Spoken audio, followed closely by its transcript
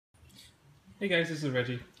Hey guys, this is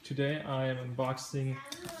Reggie. Today I am unboxing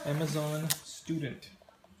Amazon Student.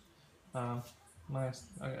 My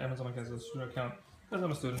Amazon has a student account because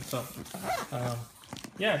I'm a student. So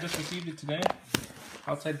yeah, I just received it today.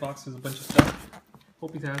 Outside box is a bunch of stuff.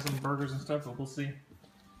 Hope it has some burgers and stuff, but we'll see.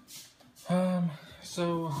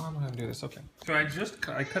 So how am I gonna do this? Okay. So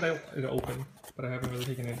I cut out it open, but I haven't really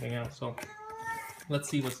taken anything out. So let's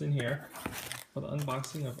see what's in here for the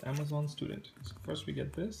unboxing of Amazon Student. So first we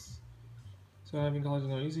get this. So having college is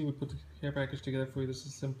not easy. We put the care package together for you. This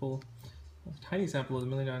is simple, a tiny sample of the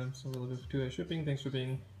million items available for 2-day shipping. Thanks for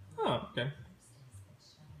being. Oh, okay.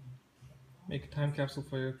 Make a time capsule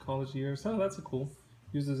for your college years. Oh, that's a cool.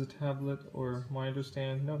 Use as a tablet or monitor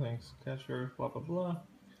stand. No thanks. Cashier. Blah blah blah.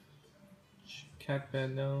 Cat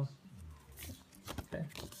bed. No. Okay.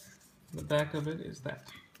 The back of it is that.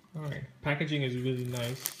 All right. Packaging is really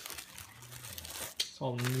nice. It's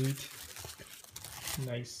all neat.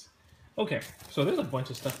 Nice. Okay, so there's a bunch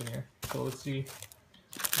of stuff in here. So let's see.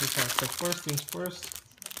 This has the first things first.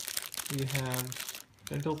 We have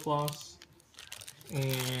dental floss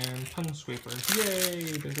and tongue scraper.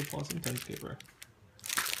 Yay! Dental floss and tongue scraper.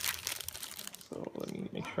 So let me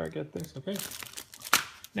make sure I get this. Okay.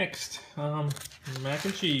 Next, mac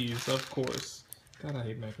and cheese, of course. God, I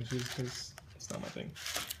hate mac and cheese because it's not my thing.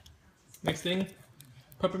 Next thing,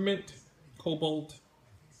 Peppermint Cobalt.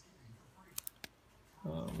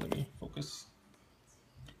 Let me focus.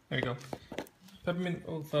 There you go. Peppermint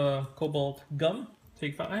with Cobalt gum.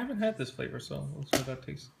 Take 5. I haven't had this flavor, so let's see what that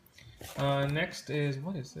tastes. Next is,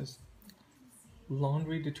 what is this?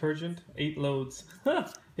 Laundry detergent. 8 loads.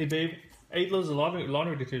 Hey babe, 8 loads of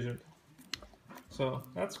laundry detergent. So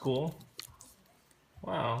that's cool.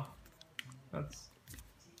 Wow,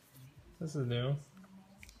 this is new.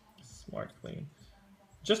 Smart clean.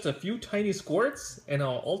 Just a few tiny squirts and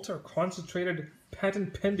our ultra concentrated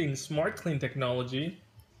patent pending smart clean technology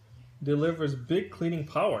delivers big cleaning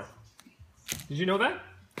power. Did you know that?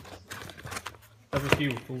 That's a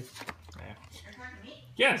few. Ooh.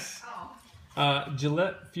 Yes.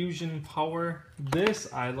 Gillette Fusion Power.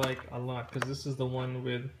 This I like a lot because this is the one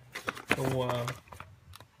with the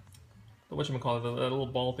whatchamacallit, the little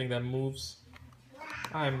ball thing that moves.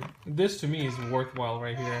 This to me is worthwhile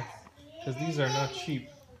right here because these are not cheap.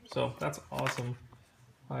 So that's awesome.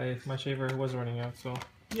 My shaver was running out, so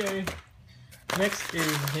yay. Next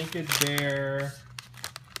is Naked Bear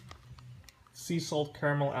Sea Salt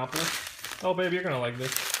Caramel Apple. Oh baby, you're gonna like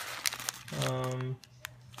this.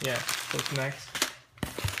 Yeah, so it's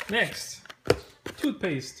next,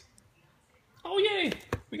 toothpaste. Oh yay,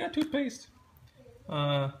 we got toothpaste.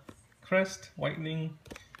 Crest Whitening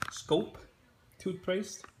Scope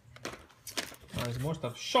toothpaste. There's more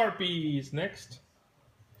stuff. Sharpies next.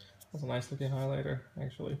 That's a nice looking highlighter,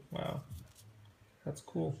 actually. Wow, that's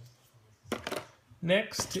cool.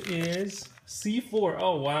 Next is C4.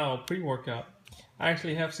 Oh wow, pre-workout. I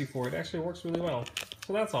actually have C4. It actually works really well,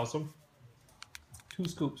 so that's awesome. 2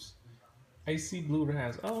 scoops. Icy Blue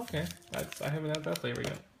Raz. Oh okay, I haven't had that flavor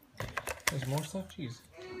yet. There's more stuff. Jeez.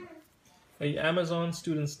 A Amazon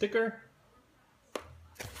student sticker.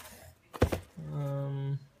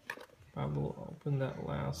 I will open that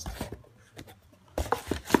last.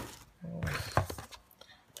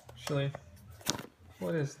 Actually,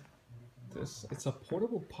 what is this? It's a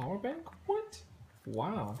portable power bank? What?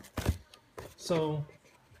 Wow. So,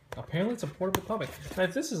 apparently it's a portable power bank. Now,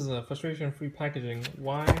 if this is a frustration-free packaging,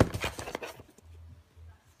 why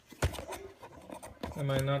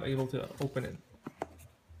am I not able to open it?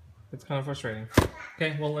 It's kind of frustrating.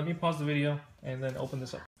 Okay, well, let me pause the video and then open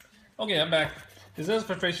this up. Okay, I'm back. Is this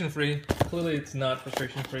frustration-free? Clearly it's not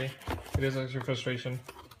frustration-free. It is actually frustration.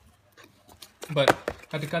 But I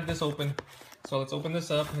had to cut this open. So let's open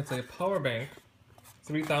this up. It's a power bank.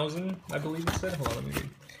 3,000, I believe it said. Hold on, let me read.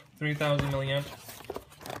 3,000 milliamp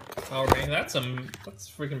power bank. That's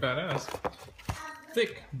freaking badass.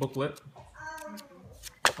 Thick booklet.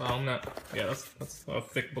 Well, not. Yeah, that's a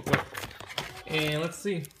thick booklet. And let's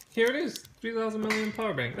see. Here it is. 3,000 milliamp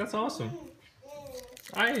power bank. That's awesome.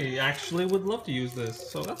 I actually would love to use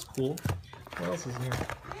this. So that's cool. What else is in here?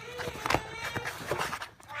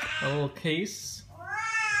 A little case.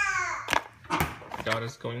 God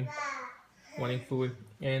is wanting food.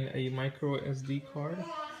 And a micro SD card.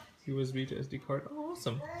 USB to SD card. Oh,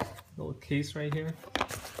 awesome. A little case right here.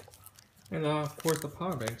 And of course the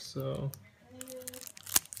power bank. So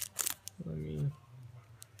let me.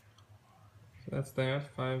 So that's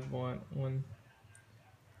that. 5 watt, 1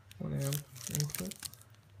 amp input.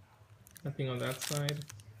 Nothing on that side.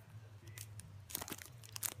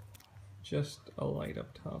 Just a light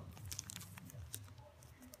up top.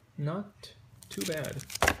 Not too bad.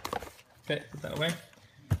 Okay, put that away.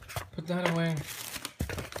 Put that away.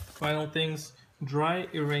 Final things. Dry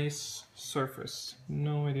erase surface.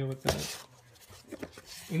 No idea what that is.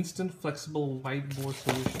 Instant flexible whiteboard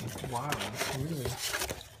solution. Wow, really?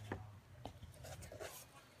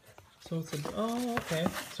 So it's a, oh, okay.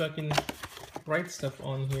 So I can write stuff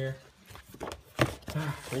on here.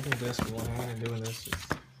 Holding this while I'm doing this is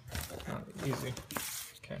not easy.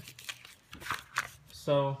 Okay.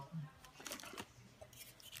 So,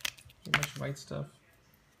 pretty much write stuff.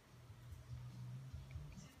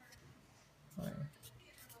 Fine.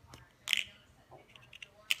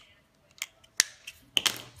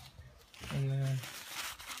 And then,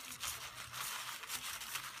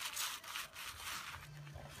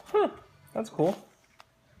 that's cool.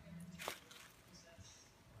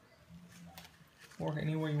 Or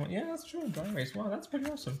anywhere you want. Yeah, that's true. Dry erase. Wow, that's pretty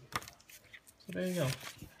awesome. So there you go.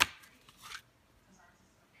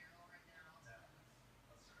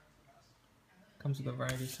 Comes with a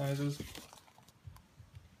variety of sizes.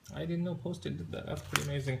 I didn't know Post-it did that. That's pretty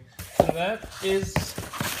amazing. So that is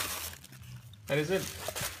it.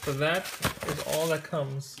 So that is all that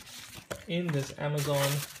comes in this Amazon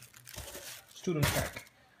student pack.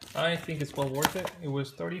 I think it's well worth it. It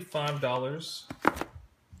was $35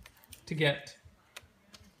 to get,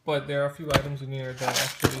 but there are a few items in here that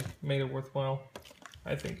actually made it worthwhile,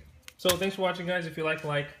 I think. So thanks for watching, guys. If you like,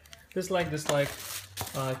 dislike. If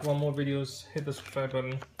you want more videos, hit the subscribe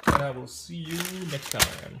button, and I will see you next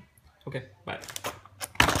time. Okay, bye.